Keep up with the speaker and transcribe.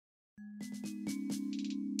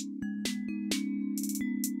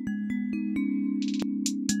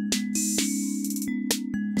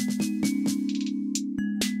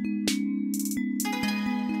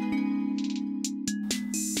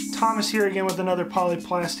Thomas here again with another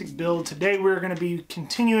polyplastic build. Today we're going to be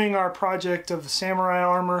continuing our project of the samurai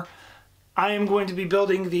armor. I am going to be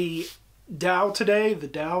building the Dow today,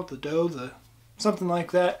 something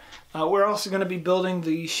like that. We're also going to be building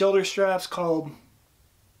the shoulder straps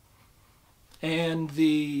and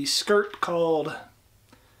the skirt that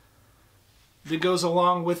goes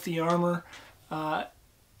along with the armor.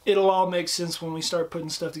 It'll all make sense when we start putting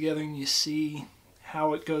stuff together and you see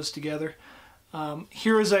how it goes together.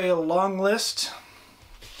 Here is a long list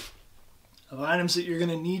of items that you're going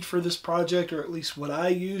to need for this project, or at least what I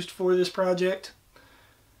used for this project.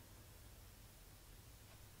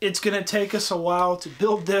 It's going to take us a while to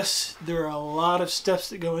build this. There are a lot of steps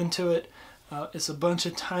that go into it. It's a bunch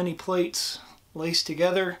of tiny plates laced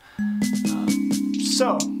together.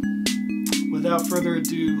 So, without further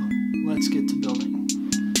ado, let's get to building.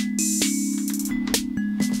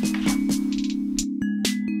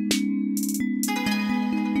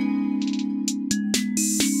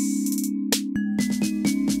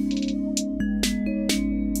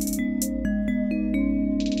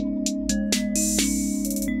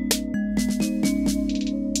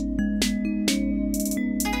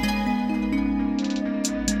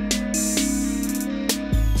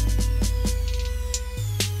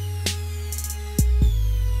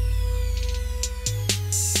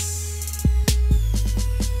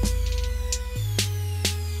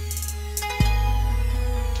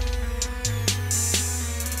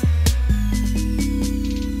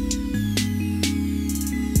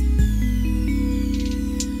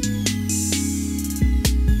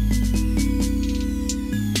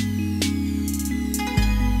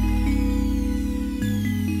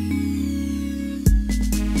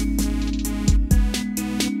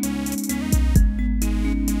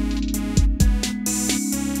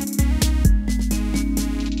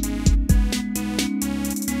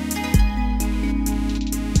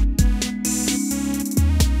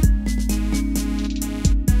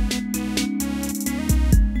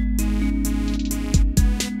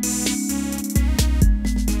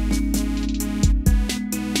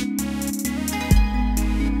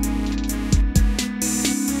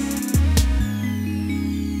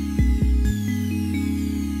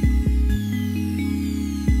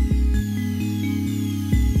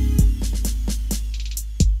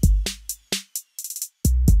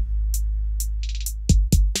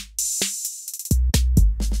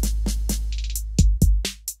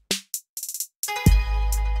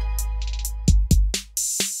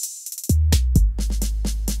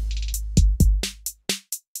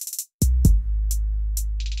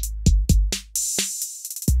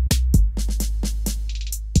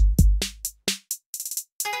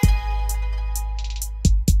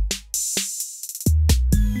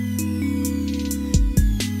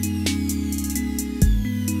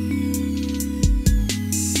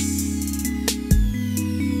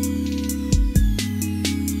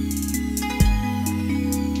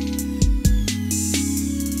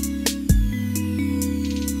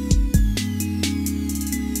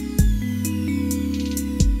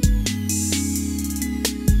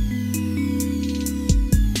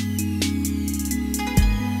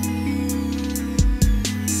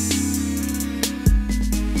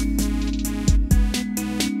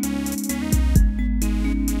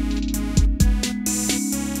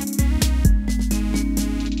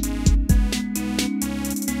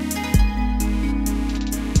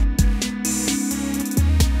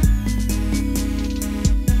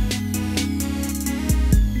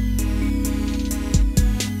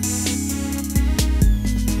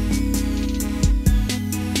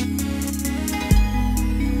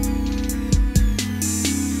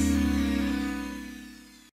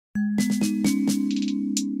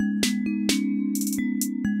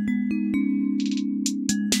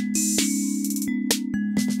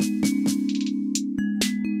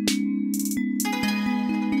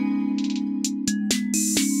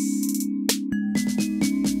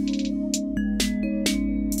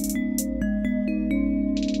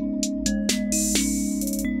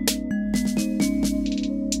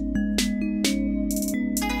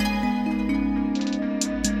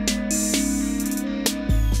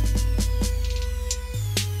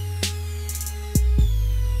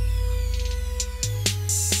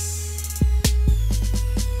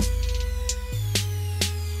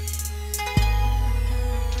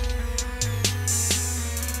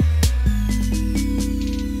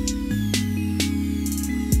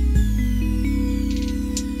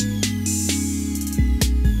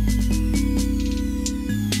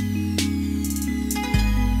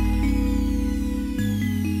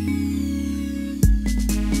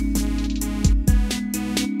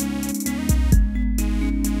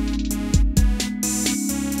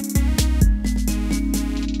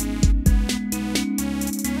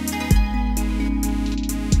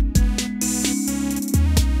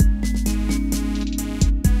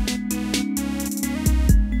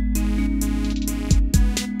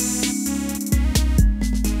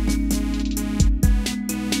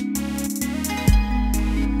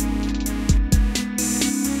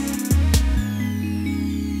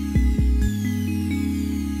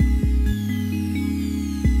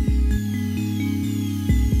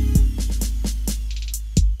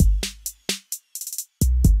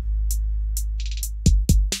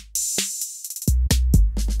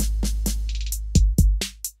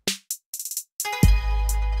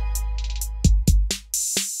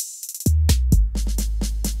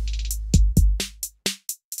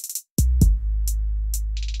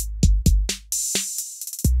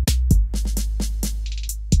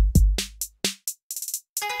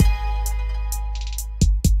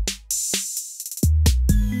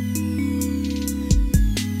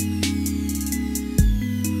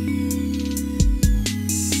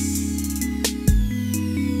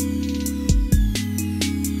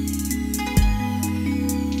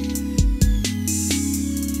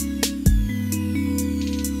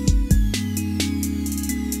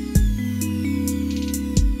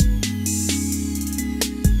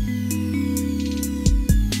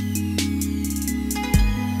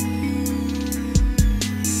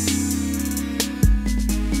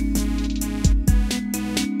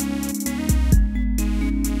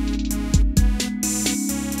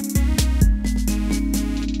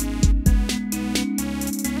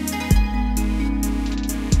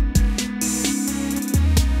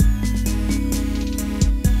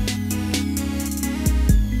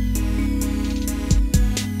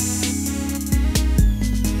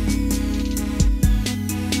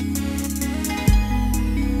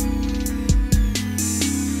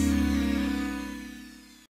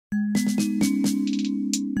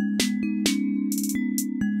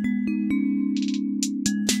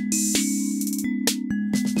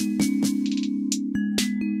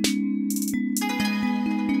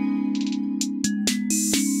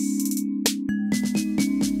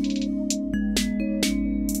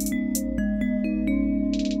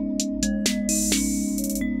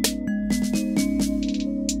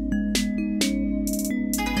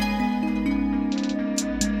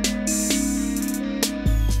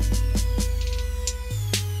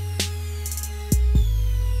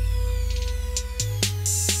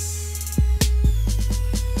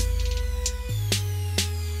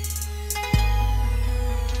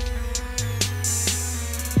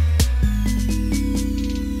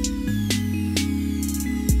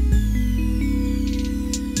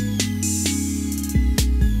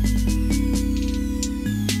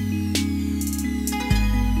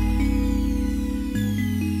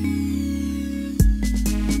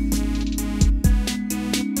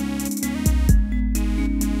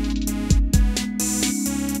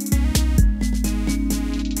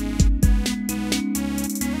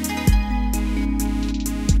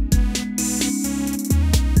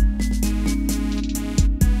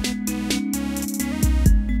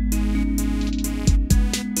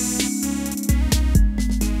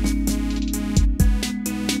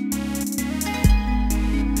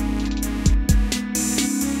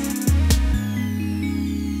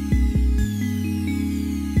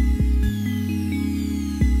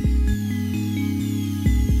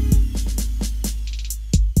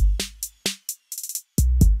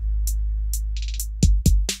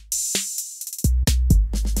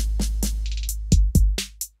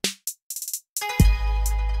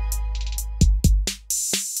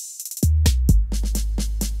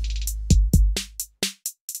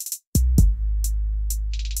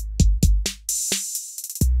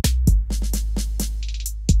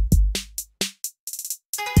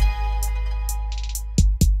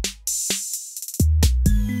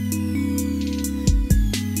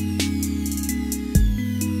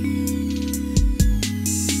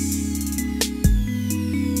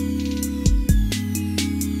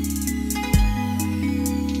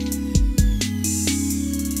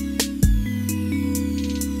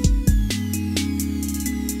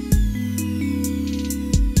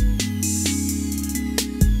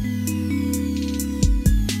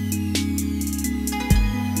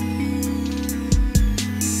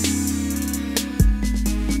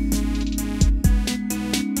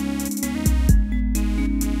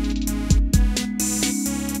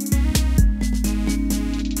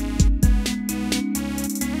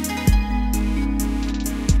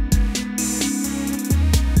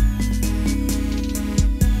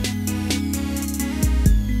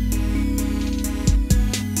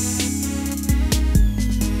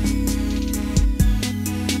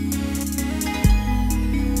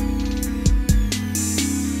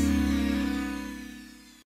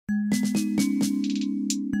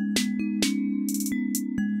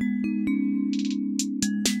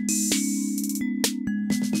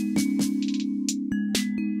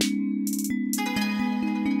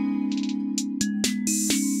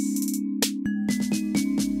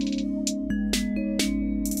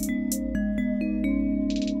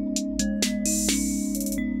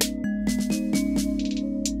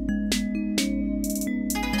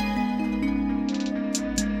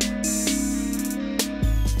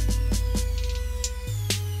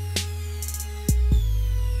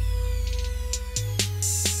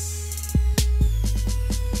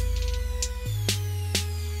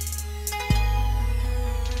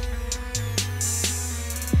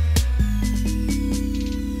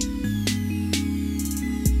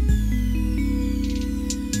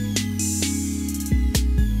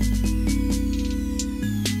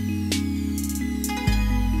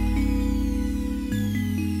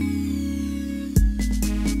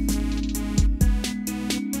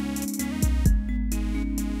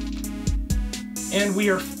 and we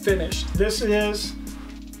are finished. This is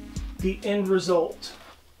the end result.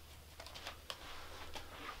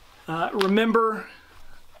 Remember,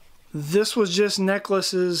 this was just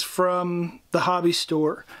necklaces from the hobby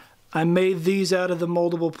store. I made these out of the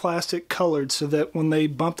moldable plastic colored so that when they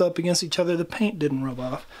bumped up against each other, the paint didn't rub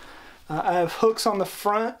off. I have hooks on the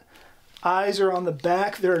front, eyes are on the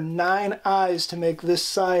back. There are 9 eyes to make this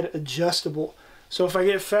side adjustable. So if I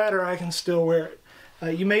get fatter, I can still wear it.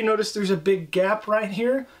 You may notice there's a big gap right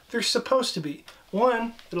here. There's supposed to be.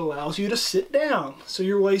 One, it allows you to sit down, so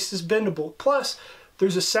your waist is bendable. Plus,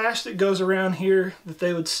 there's a sash that goes around here that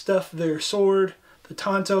they would stuff their sword, the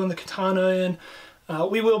tanto and the katana in.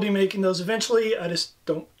 We will be making those eventually. I just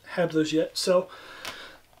don't have those yet. So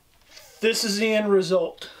this is the end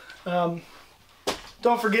result. Don't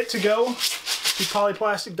forget to go to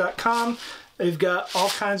polyplastic.com. They've got all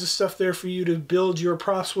kinds of stuff there for you to build your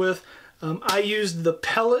props with. I used the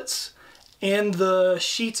pellets and the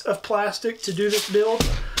sheets of plastic to do this build.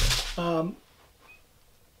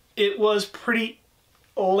 It was pretty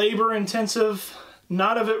labor intensive,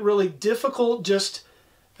 not of it really difficult, just,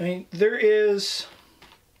 I mean, there is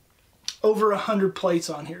over 100 plates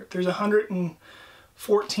on here. There's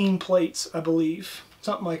 114 plates, I believe,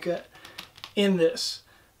 something like that, in this.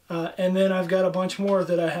 And then I've got a bunch more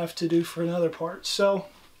that I have to do for another part. So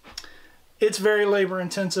it's very labor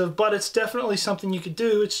intensive, but it's definitely something you could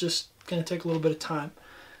do. It's just going to take a little bit of time.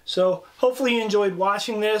 So hopefully you enjoyed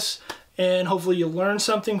watching this, and hopefully you learned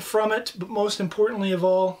something from it. But most importantly of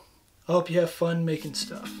all, I hope you have fun making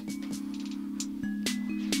stuff.